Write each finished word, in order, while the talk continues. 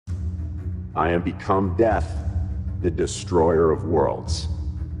I am become death, the destroyer of worlds.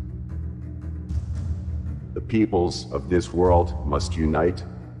 The peoples of this world must unite,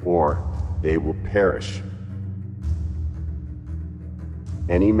 or they will perish.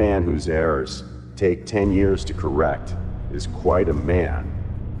 Any man whose errors take 10 years to correct is quite a man.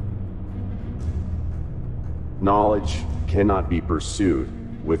 Knowledge cannot be pursued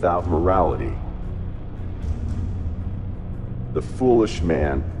without morality. The foolish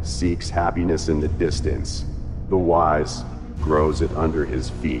man seeks happiness in the distance. The wise grows it under his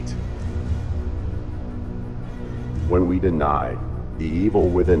feet. When we deny the evil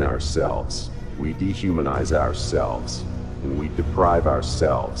within ourselves, we dehumanize ourselves, and we deprive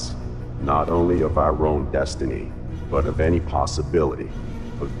ourselves not only of our own destiny, but of any possibility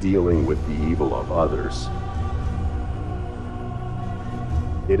of dealing with the evil of others.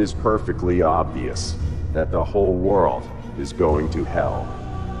 It is perfectly obvious that the whole world is going to hell.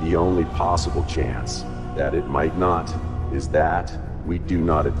 The only possible chance that it might not is that we do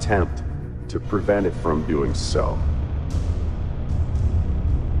not attempt to prevent it from doing so.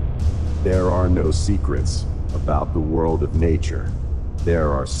 There are no secrets about the world of nature.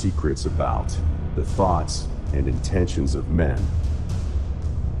 There are secrets about the thoughts and intentions of men.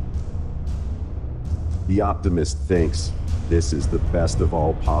 The optimist thinks this is the best of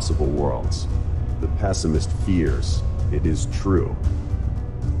all possible worlds. The pessimist fears it is true.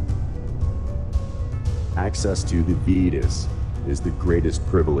 Access to the Vedas is the greatest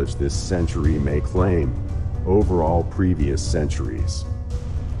privilege this century may claim over all previous centuries.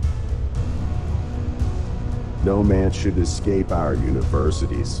 No man should escape our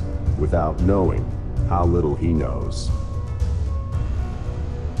universities without knowing how little he knows.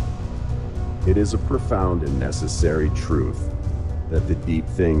 It is a profound and necessary truth that the deep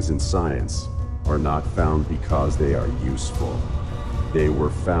things in science are not found because they are useful. They were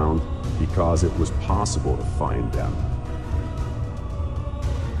found because it was possible to find them.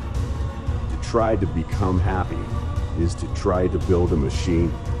 To try to become happy is to try to build a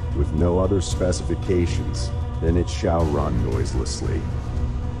machine with no other specifications than it shall run noiselessly.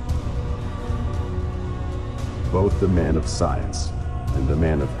 Both the man of science and the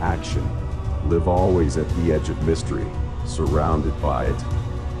man of action live always at the edge of mystery, surrounded by it.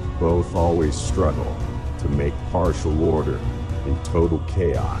 Both always struggle to make partial order in total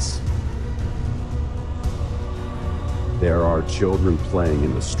chaos. There are children playing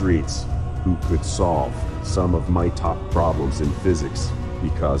in the streets who could solve some of my top problems in physics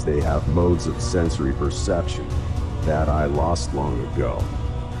because they have modes of sensory perception that I lost long ago.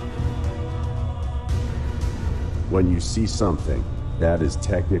 When you see something that is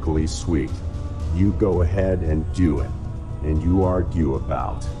technically sweet, you go ahead and do it, and you argue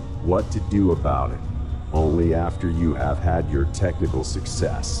about what to do about it only after you have had your technical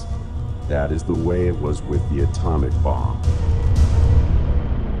success. That is the way it was with the atomic bomb.